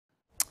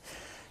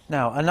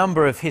Now, a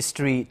number of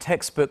history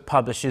textbook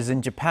publishers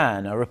in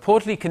Japan are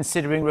reportedly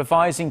considering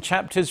revising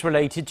chapters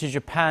related to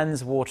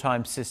Japan's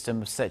wartime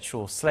system of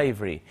sexual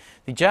slavery.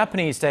 The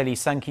Japanese daily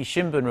Sankei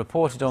Shimbun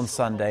reported on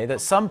Sunday that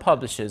some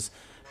publishers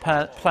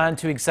plan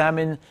to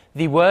examine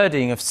the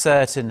wording of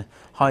certain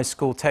high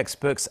school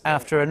textbooks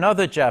after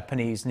another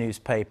Japanese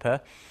newspaper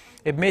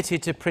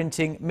admitted to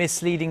printing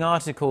misleading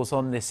articles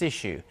on this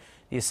issue.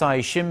 The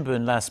Asahi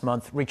Shimbun last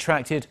month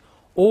retracted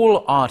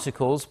all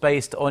articles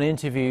based on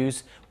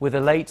interviews with a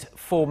late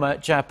former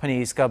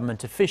Japanese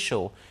government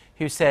official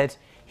who said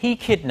he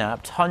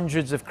kidnapped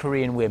hundreds of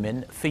Korean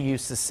women for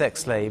use as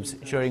sex slaves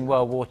during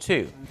World War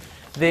II.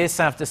 This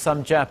after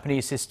some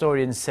Japanese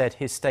historians said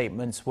his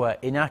statements were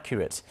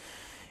inaccurate.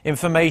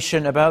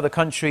 Information about the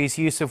country's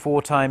use of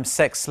wartime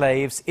sex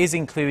slaves is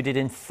included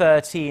in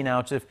 13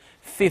 out of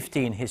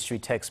 15 history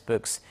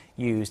textbooks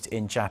used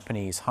in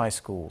Japanese high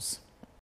schools.